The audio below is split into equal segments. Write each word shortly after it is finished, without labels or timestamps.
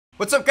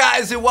What's up,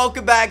 guys, and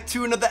welcome back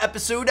to another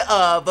episode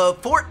of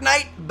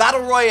Fortnite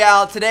Battle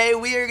Royale. Today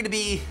we are going to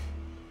be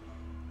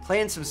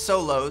playing some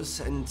solos,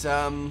 and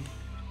you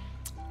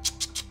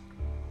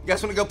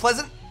guys want to go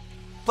Pleasant?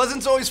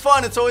 Pleasant's always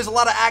fun. It's always a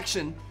lot of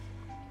action.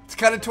 It's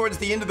kind of towards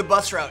the end of the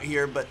bus route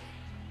here, but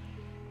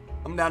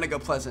I'm down to go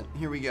Pleasant.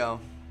 Here we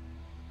go.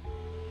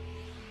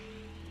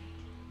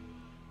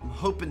 I'm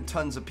hoping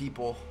tons of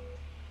people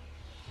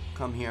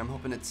come here. I'm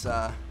hoping it's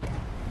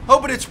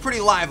pretty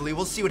lively.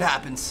 We'll see what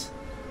happens.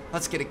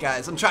 Let's get it,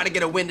 guys. I'm trying to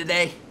get a win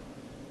today.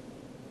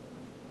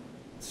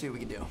 Let's see what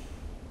we can do.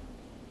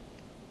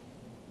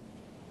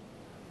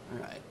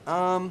 Alright,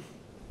 I'm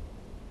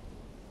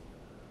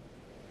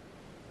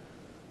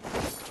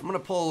gonna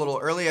pull a little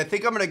early. I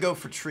think I'm gonna go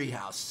for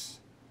treehouse.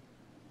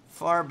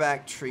 Far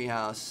back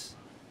treehouse.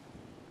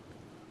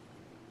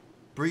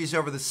 Breeze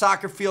over the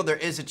soccer field. There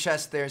is a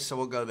chest there, so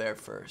we'll go there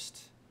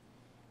first.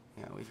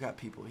 Yeah, we've got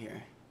people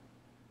here.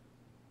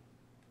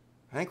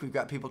 I think we've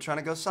got people trying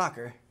to go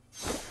soccer.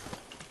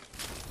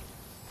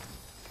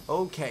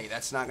 Okay,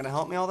 that's not going to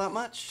help me all that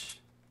much.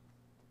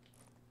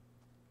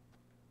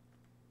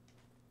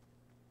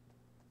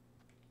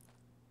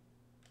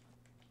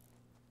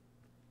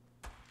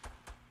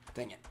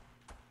 Dang it.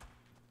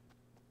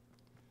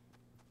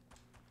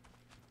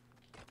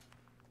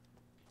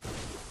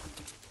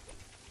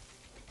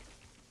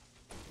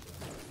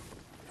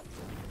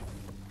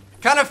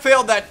 Kind of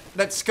failed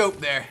that scope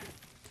there.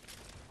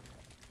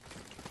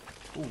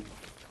 Ooh,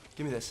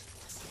 give me this.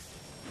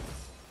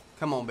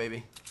 Come on,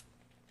 baby.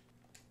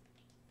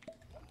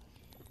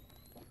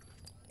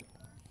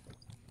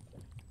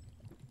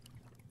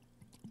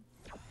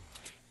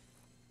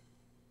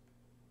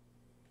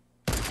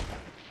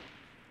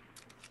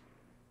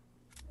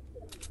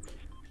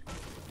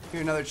 Here,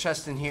 another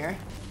chest in here.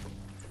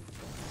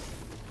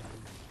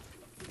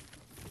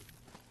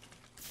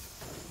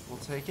 We'll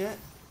take it.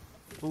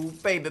 Ooh,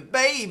 baby,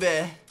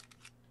 baby.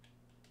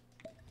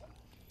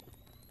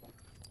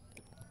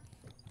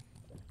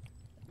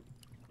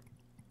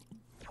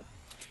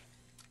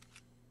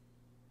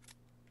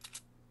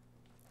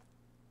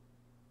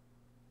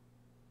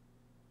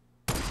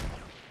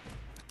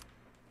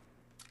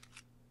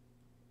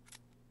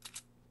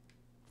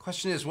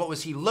 Question is, what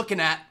was he looking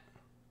at?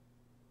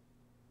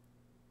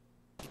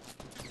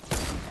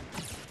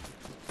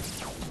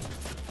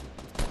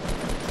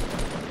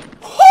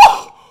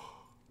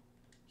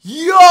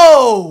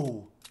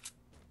 Yo!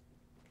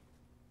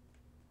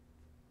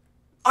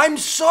 I'm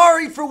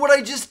sorry for what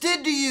I just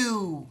did to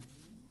you.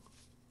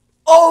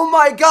 Oh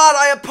my God,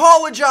 I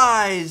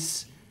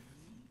apologize.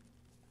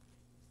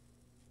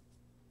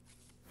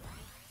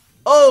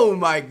 Oh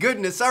my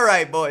goodness. All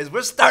right, boys,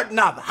 we're starting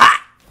off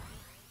hot.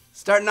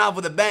 Starting off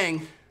with a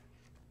bang.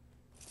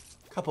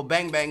 Couple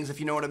bang bangs, if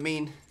you know what I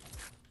mean.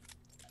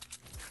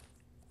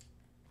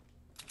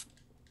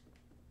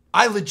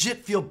 I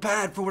legit feel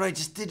bad for what I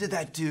just did to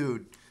that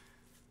dude.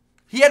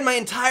 He had my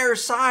entire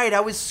side.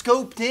 I was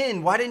scoped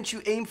in. Why didn't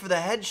you aim for the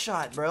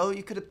headshot, bro?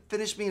 You could have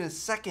finished me in a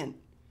second.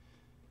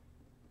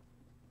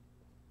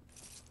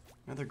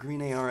 Another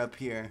green AR up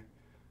here.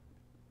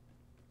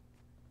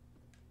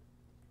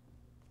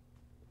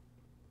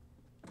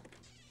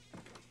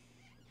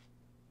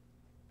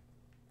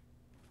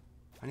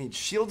 I need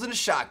shields and a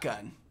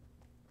shotgun.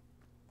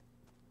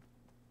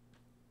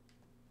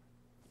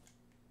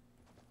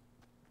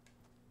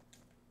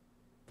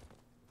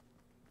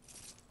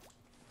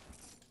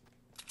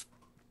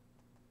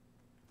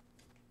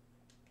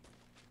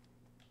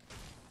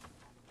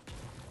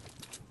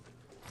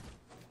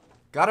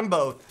 Got them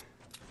both.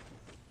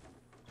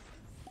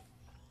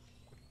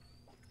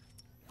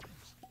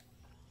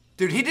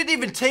 Dude, he didn't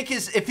even take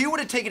his... If he would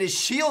have taken his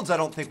shields, I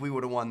don't think we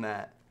would have won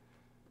that.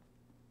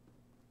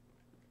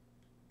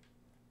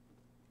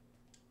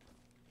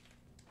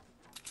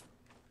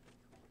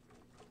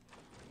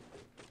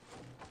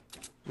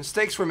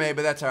 Mistakes were made,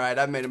 but that's alright.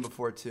 I've made them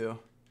before, too.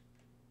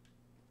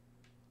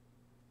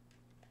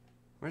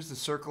 Where's the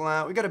circle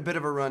at? We got a bit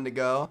of a run to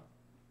go.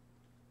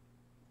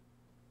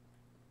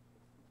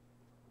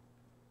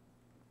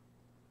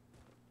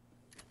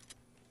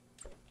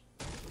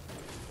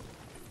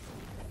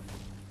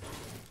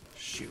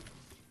 Shoot.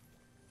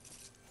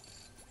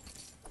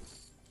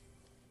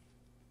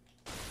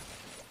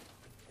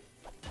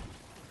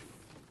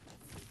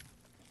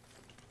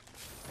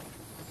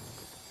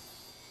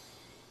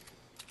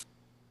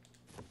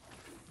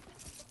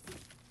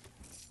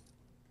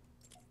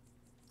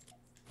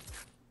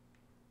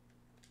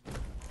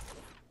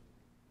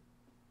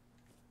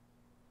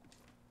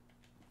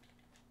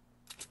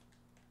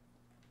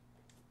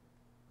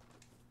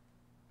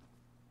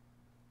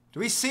 Do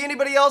we see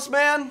anybody else,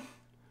 man?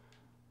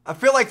 I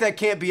feel like that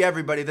can't be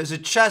everybody. There's a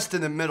chest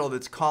in the middle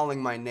that's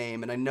calling my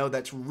name, and I know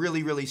that's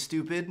really, really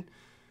stupid.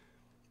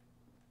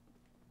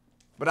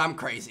 But I'm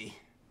crazy.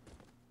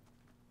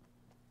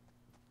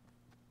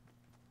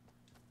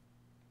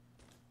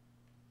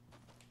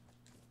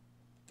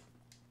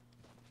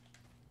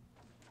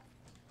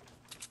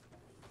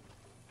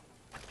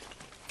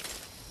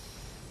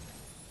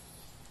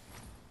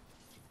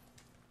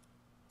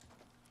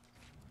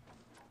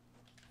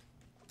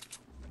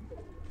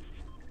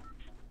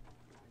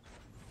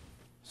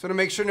 So to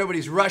make sure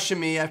nobody's rushing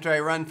me after I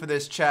run for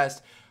this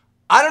chest.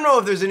 I don't know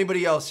if there's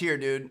anybody else here,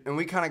 dude. And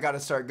we kind of got to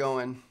start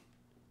going.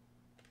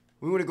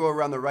 We want to go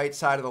around the right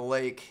side of the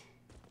lake.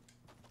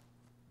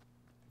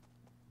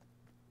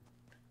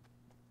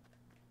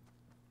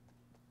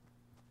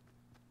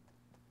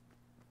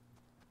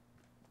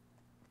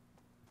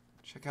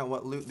 Check out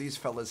what loot these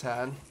fellas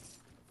had.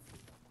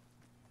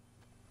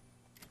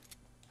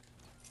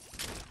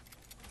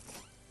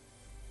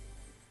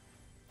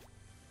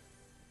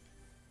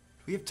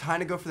 Do we have time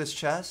to go for this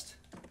chest?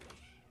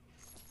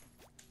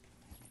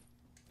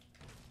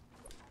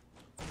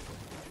 I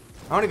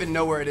don't even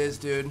know where it is,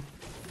 dude.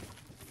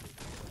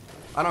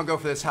 I don't go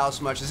for this house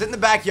much. Is it in the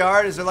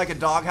backyard? Is there like a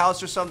dog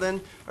house or something?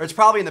 Or it's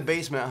probably in the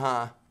basement,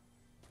 huh?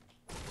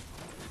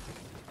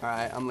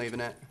 Alright, I'm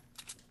leaving it.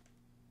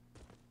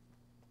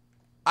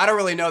 I don't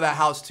really know that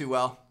house too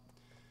well.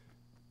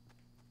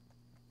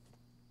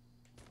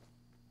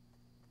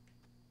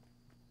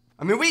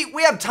 I mean,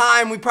 we have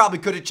time. We probably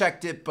could have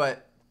checked it,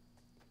 but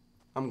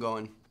I'm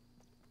going.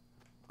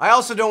 I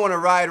also don't want to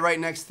ride right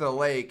next to the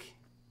lake.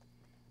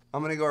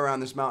 I'm going to go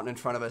around this mountain in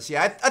front of us.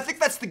 Yeah, I think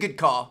that's the good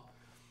call.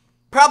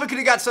 Probably could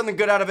have got something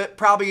good out of it.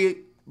 Probably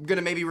going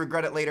to maybe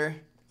regret it later.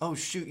 Oh,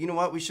 shoot. You know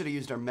what? We should have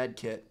used our med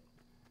kit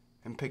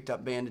and picked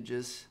up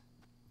bandages.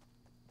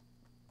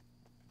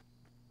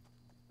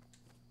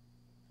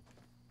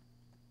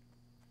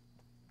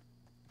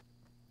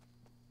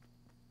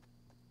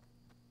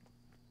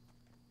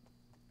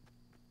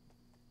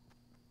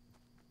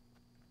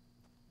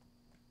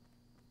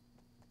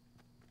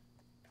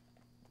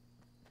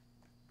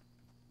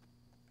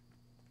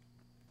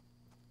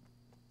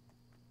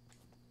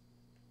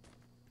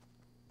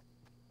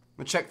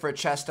 I'm gonna check for a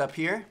chest up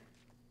here.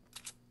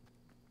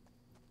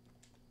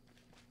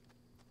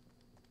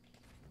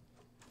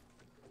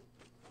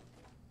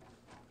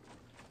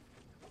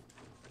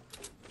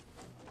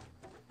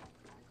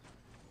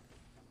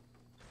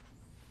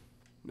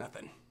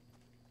 Nothing.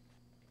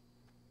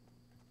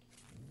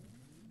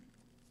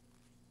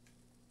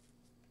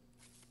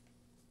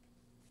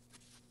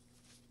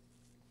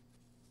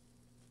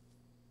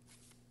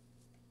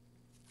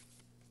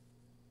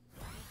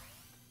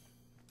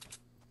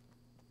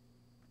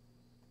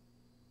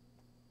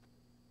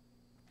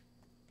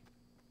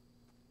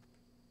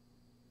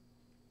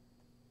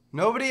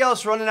 Nobody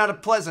else running out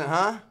of Pleasant,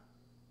 huh?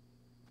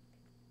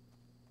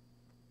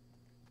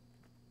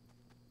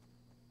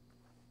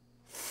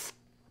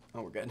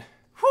 Oh, we're good.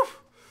 Whew.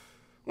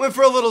 Went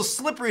for a little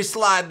slippery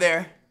slide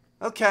there.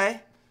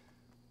 Okay.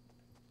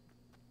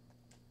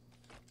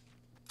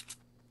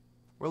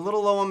 We're a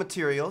little low on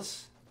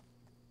materials.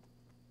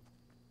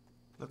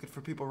 Looking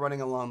for people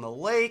running along the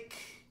lake.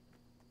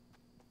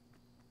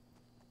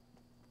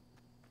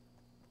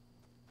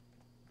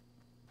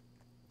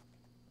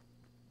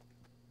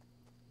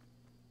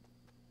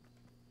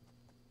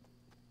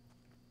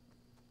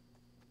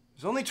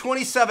 There's only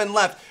 27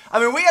 left. I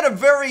mean, we had a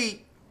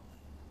very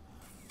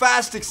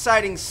fast,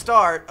 exciting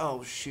start.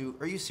 Oh, shoot.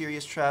 Are you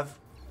serious, Trev?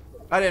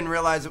 I didn't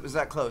realize it was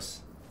that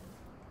close.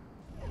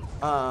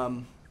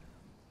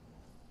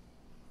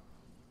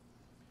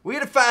 We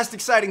had a fast,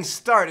 exciting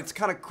start. It's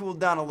kind of cooled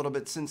down a little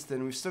bit since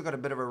then. We've still got a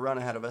bit of a run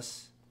ahead of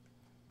us.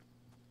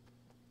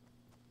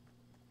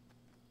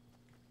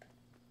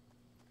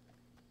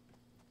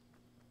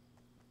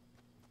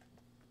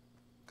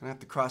 Gonna have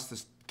to cross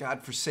this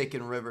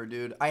godforsaken river,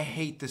 dude. I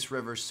hate this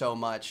river so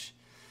much.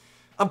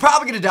 I'm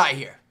probably gonna die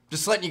here.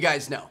 Just letting you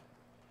guys know.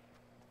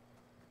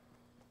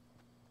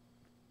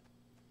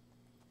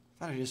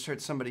 I thought I just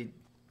heard somebody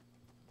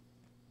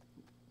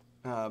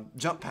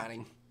jump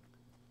padding.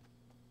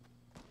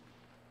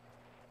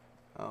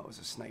 Oh, it was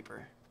a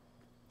sniper.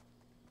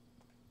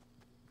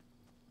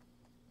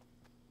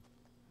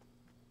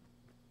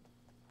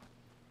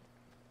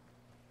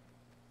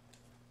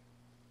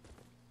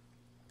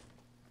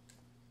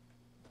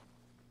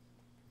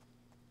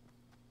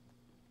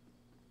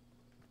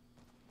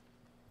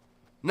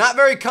 Not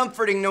very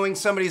comforting knowing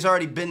somebody's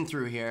already been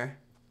through here.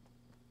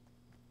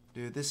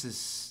 Dude, this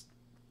is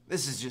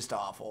just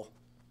awful.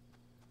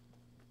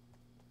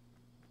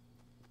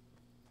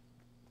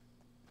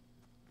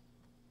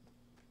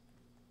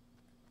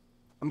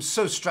 I'm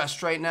so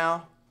stressed right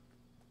now.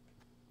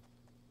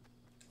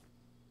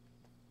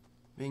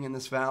 Being in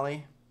this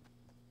valley.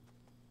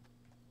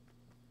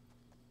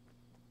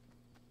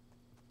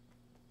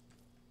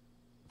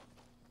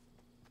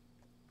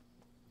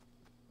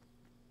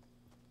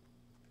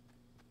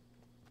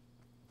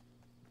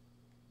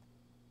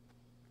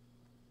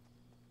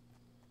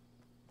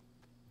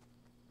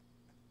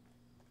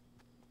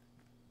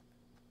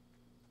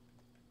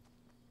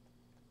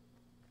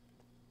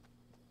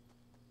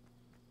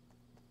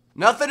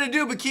 Nothing to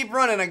do but keep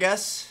running, I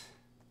guess.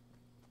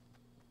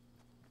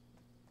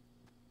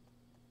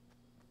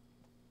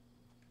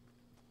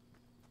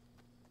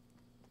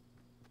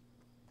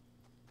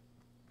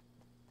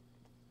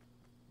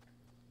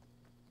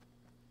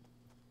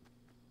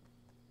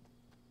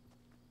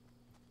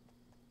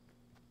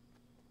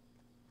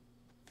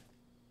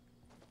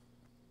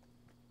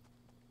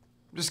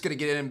 I'm just gonna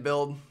get in and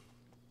build.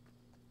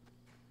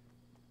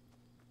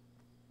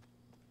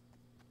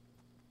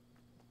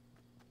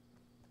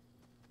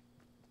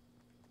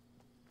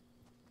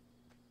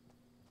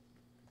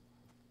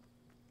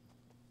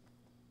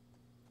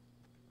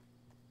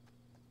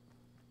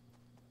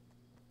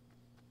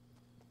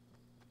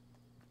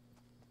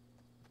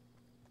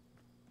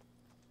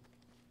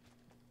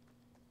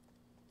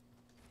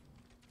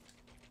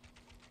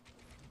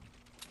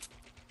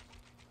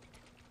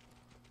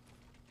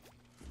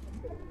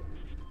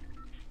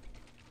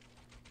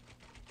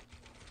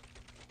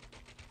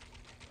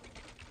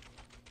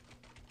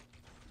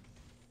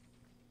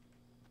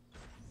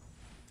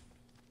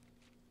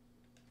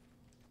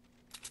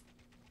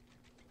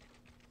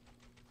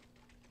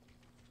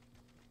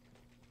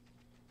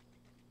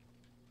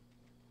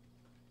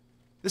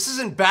 This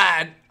isn't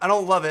bad. I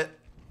don't love it.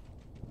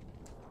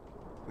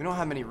 We don't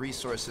have many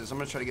resources. I'm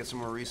gonna try to get some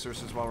more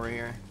resources while we're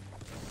here.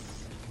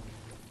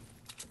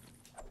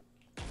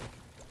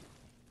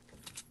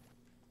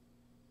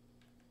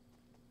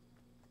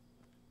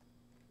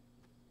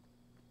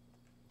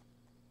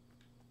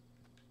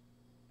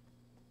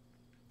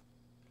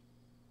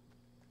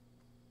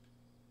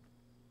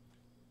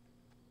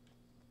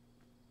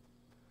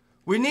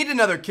 We need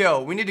another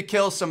kill. We need to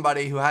kill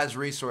somebody who has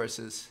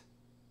resources.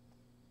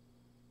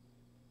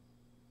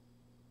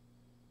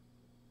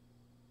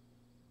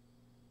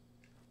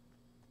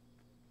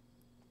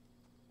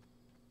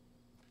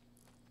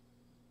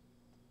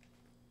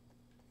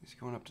 He's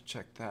going up to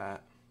check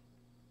that.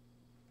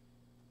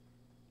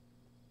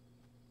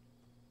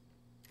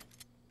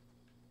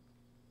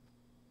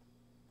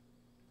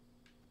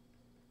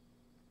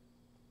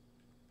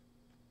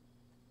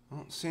 I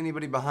don't see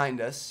anybody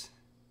behind us.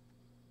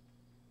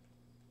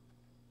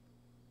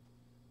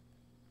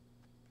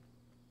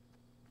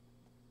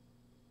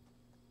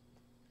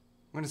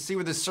 I'm going to see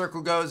where this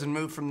circle goes and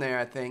move from there,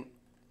 I think.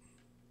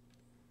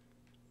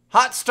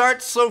 Hot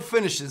starts, slow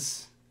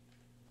finishes.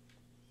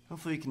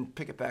 Hopefully we can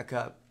pick it back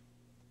up.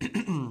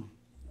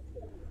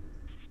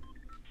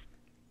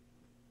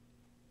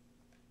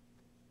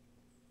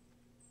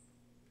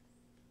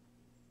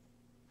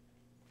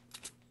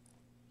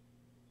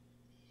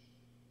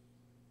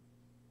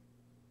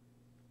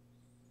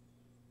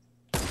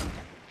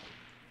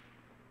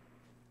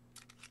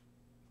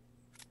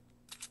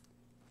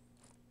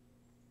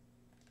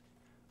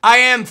 I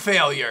am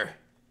failure.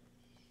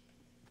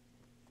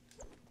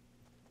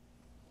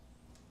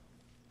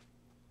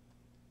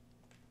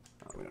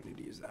 Oh, we don't need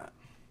to use that.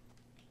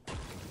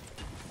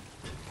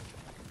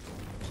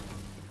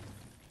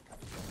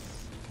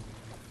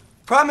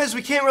 Problem is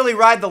we can't really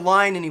ride the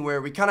line anywhere.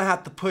 We kind of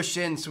have to push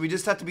in, so we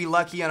just have to be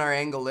lucky on our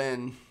angle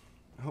in.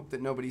 I hope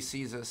that nobody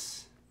sees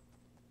us.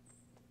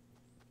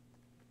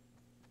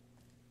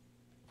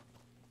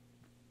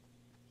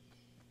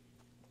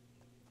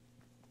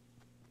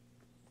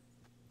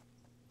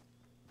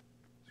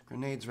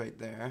 Grenades right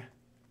there.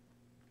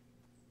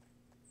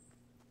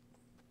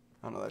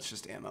 Oh no, that's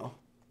just ammo.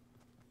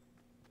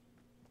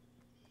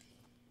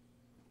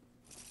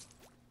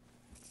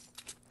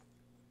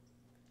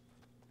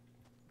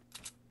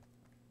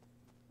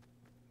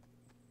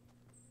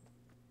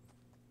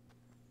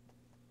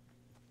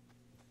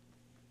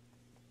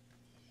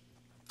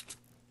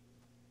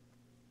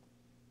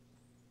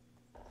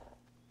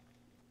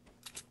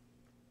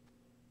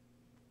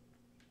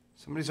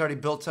 Somebody's already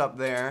built up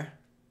there.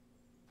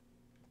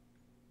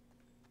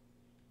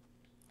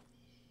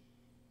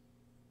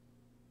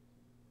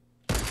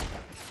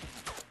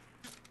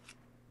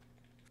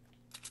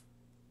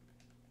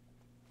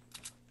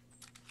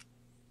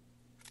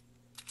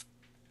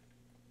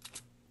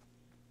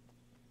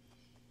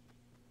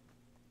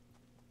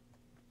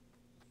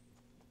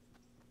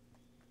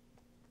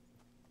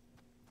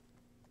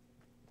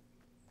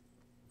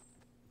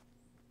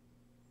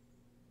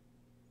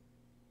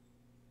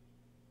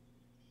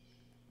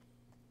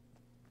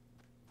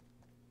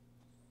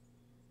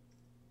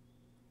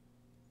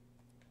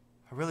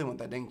 I really want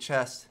that dang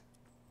chest.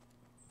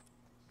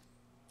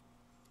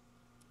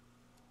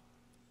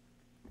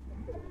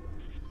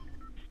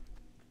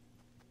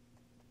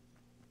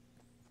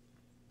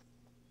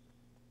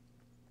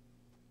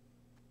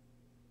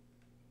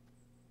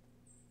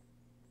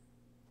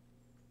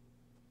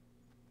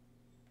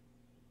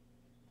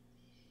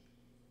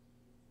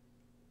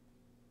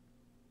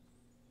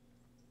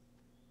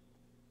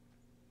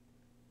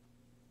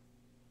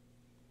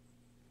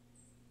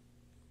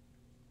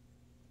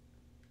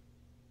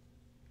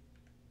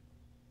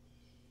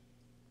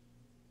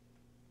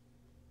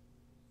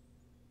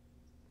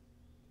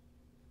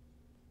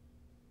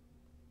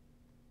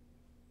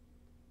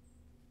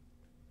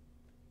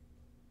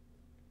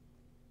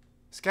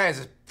 This guy has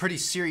a pretty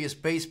serious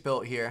base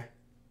built here.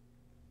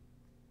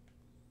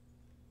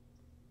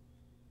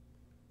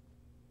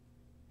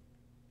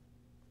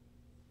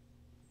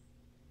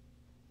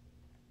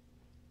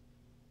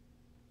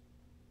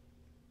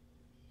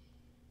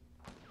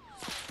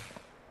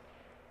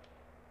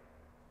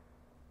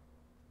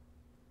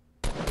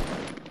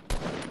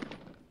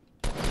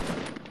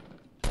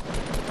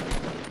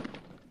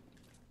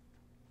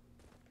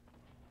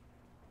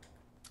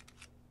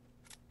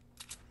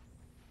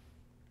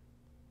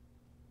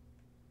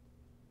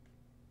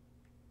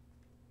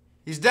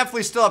 He's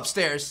definitely still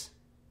upstairs.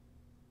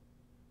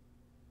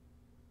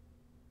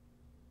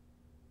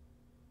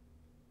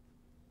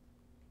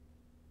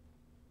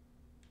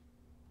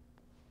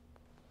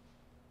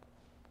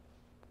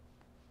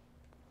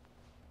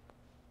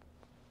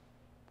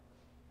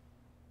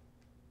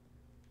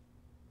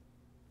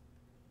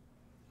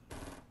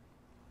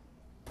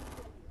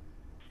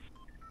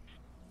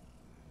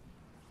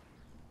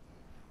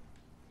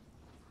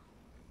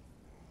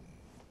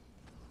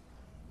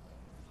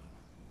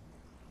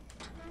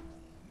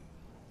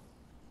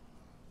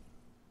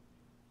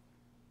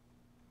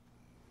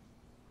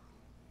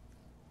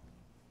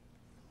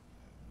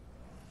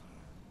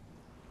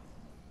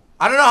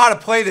 I don't know how to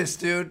play this,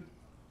 dude.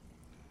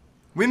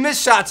 We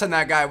missed shots on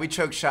that guy. We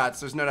choked shots.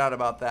 There's no doubt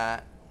about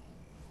that.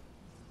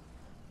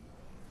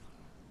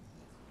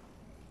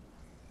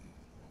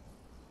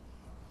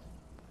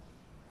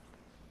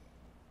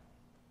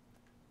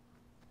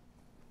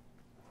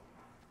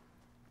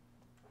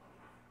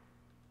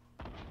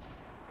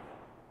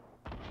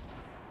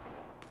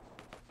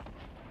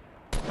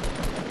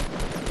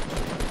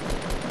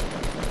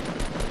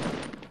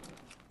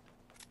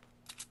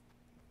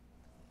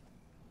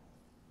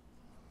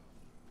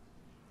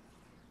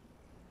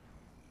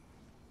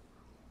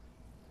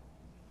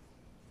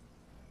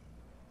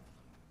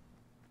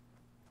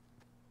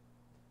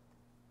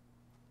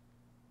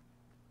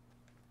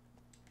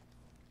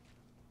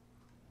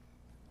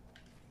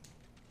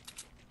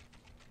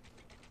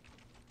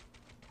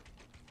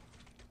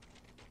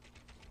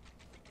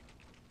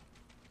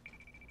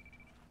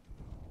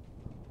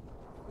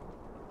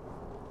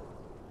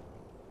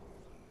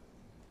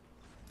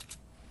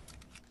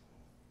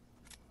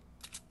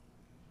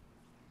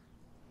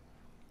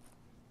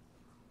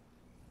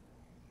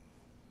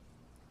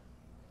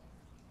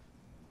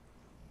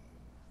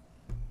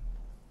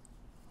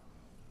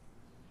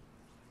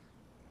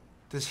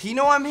 Does he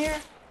know I'm here?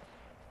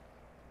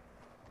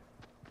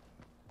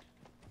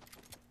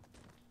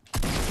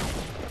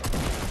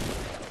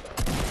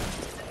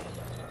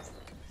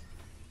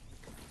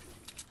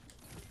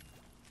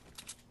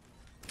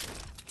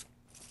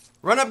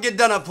 Run up, get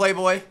done up,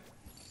 Playboy.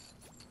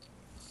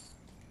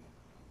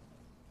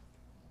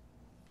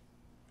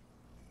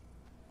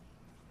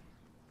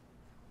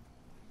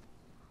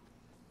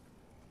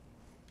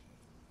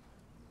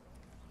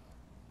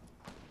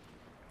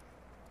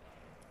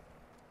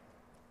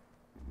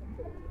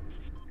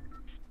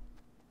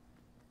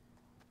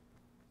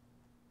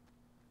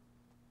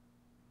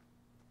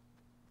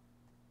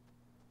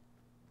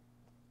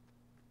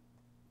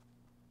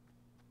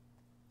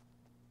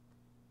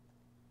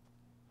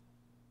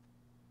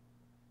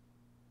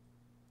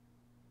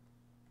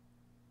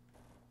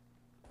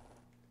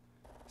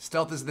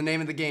 Stealth is the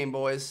name of the game,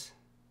 boys.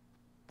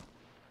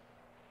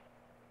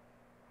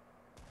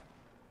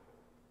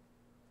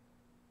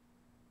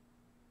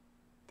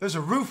 There's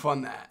a roof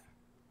on that.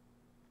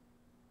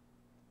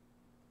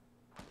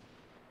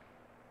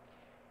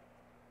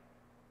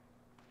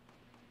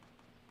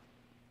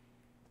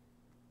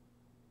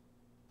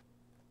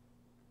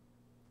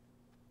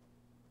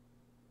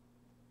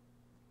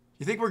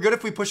 You think we're good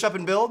if we push up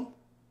and build?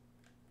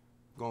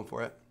 Going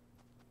for it.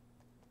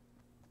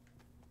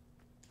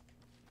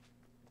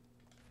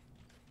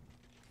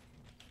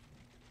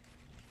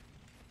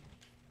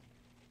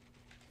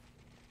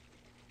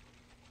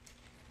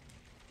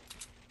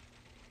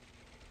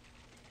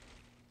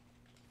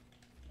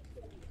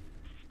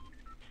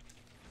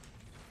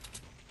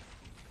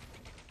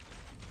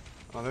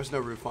 Oh, there's no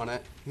roof on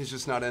it. He's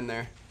just not in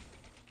there.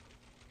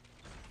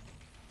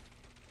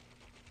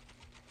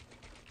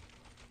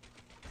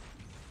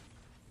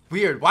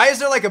 Weird. Why is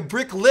there like a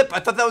brick lip?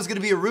 I thought that was going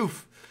to be a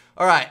roof.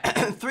 All right.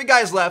 3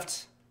 guys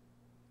left.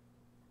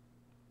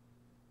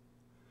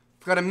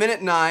 We've got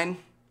 1:09.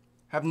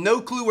 Have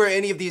no clue where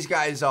any of these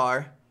guys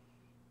are.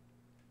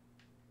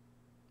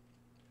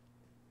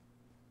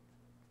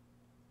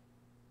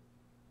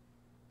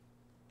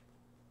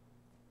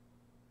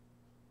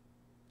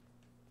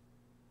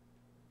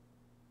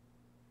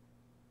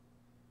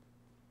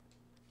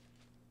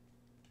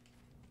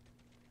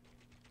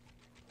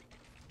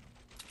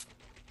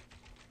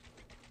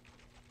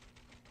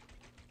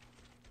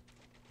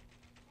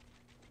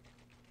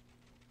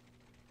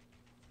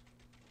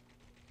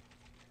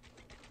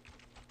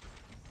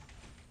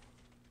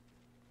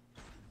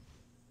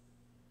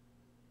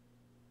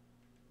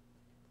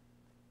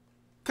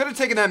 Could have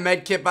taken that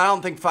med kit, but I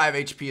don't think 5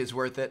 HP is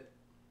worth it.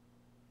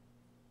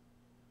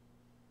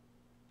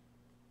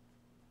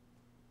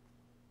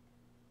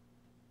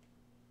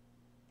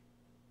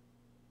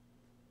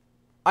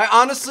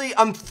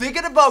 I'm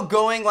thinking about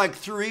going like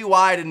 3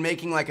 wide and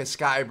making like a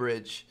sky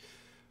bridge,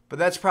 but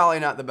that's probably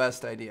not the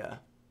best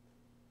idea.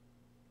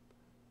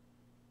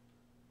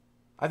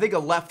 I think a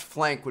left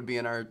flank would be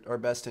in our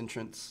best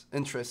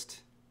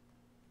interest.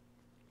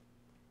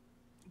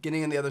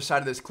 Getting on the other side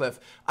of this cliff.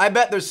 I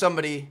bet there's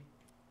somebody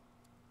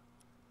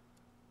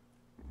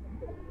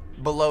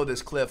below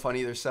this cliff on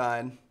either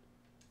side.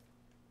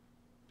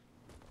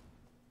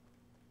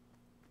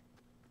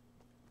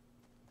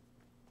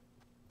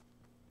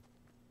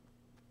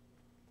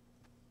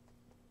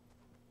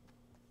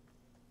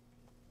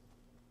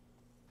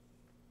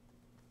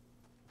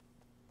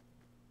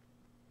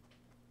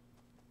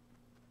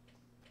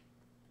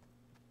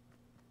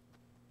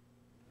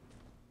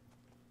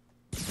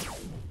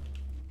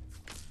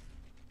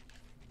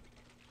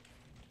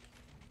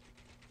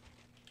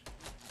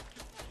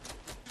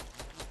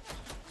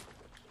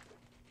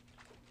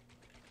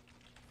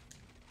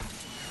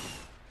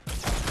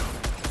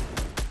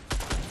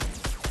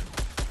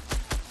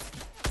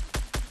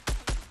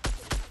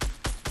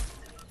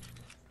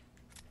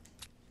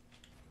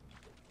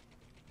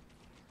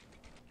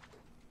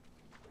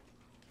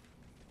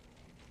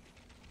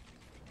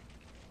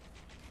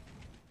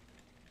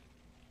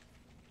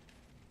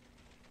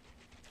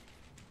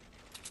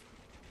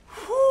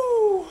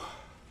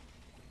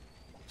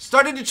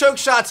 Started to choke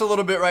shots a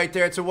little bit right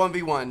there. It's a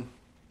 1v1.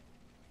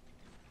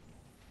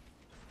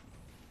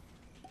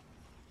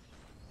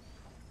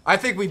 I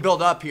think we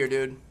build up here,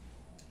 dude.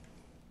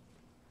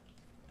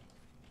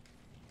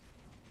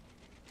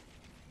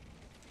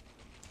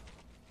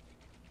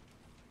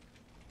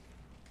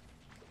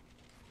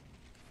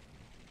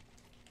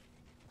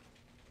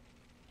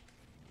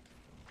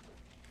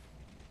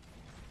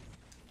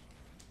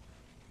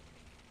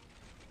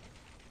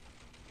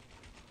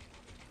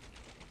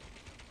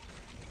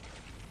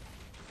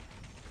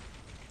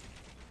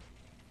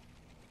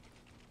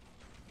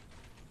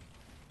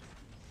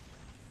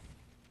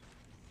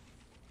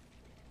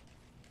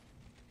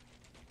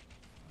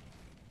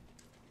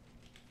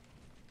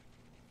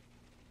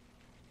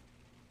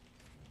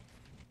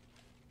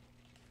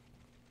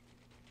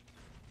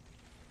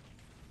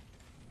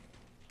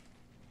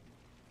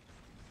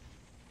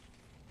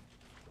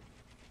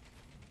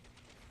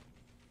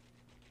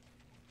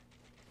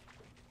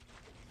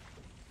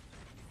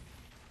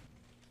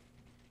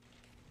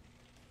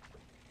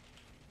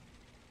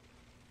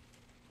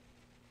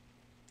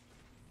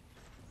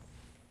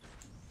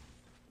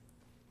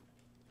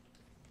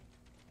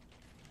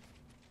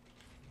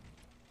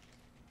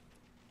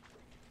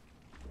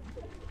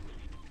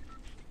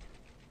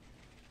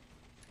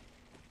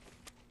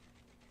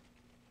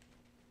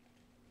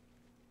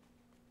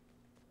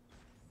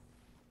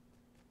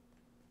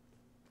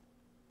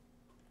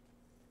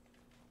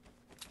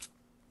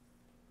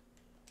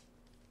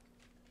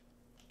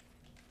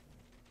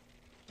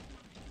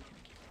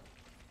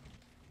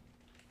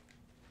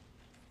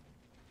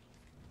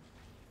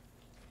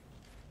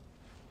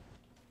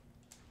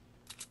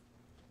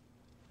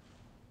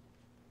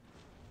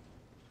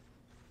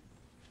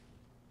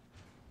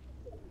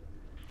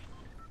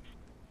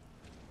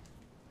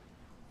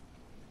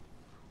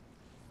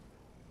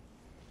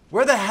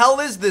 Where the hell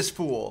is this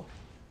fool?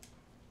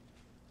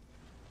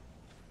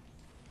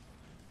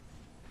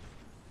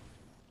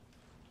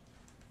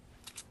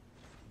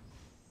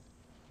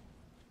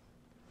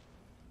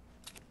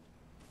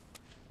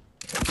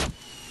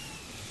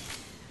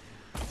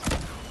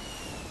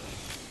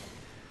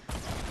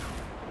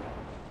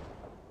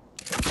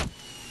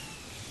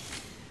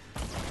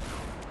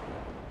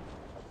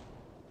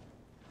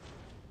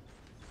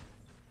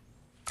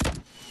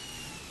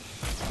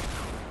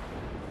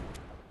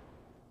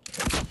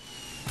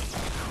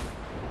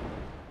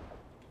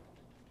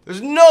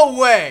 There's no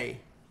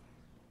way.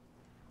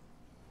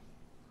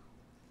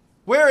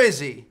 Where is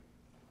he?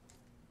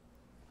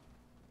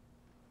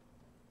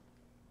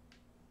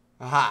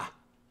 Aha.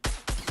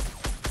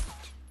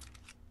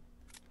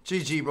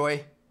 GG,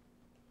 boy.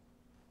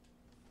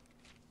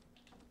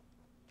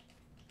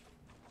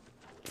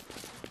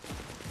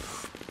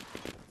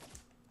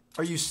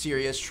 Are you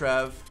serious,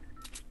 Trev?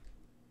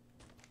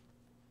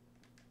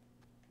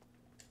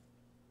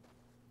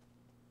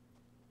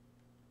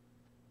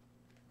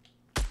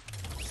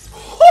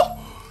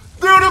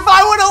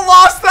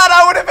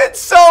 I would have been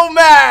so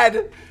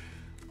mad.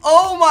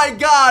 Oh my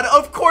god.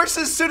 Of course,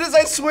 as soon as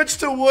I switched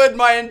to wood,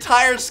 my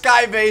entire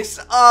sky base.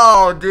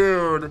 Oh,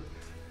 dude.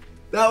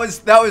 That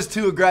was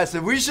too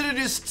aggressive. We should have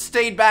just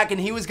stayed back and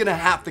he was going to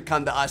have to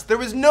come to us. There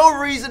was no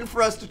reason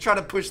for us to try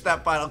to push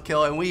that final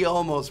kill and we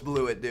almost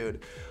blew it,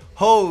 dude.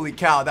 Holy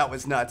cow, that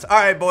was nuts. All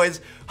right,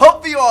 boys.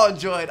 Hope you all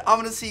enjoyed. I'm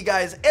going to see you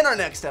guys in our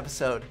next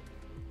episode.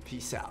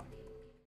 Peace out.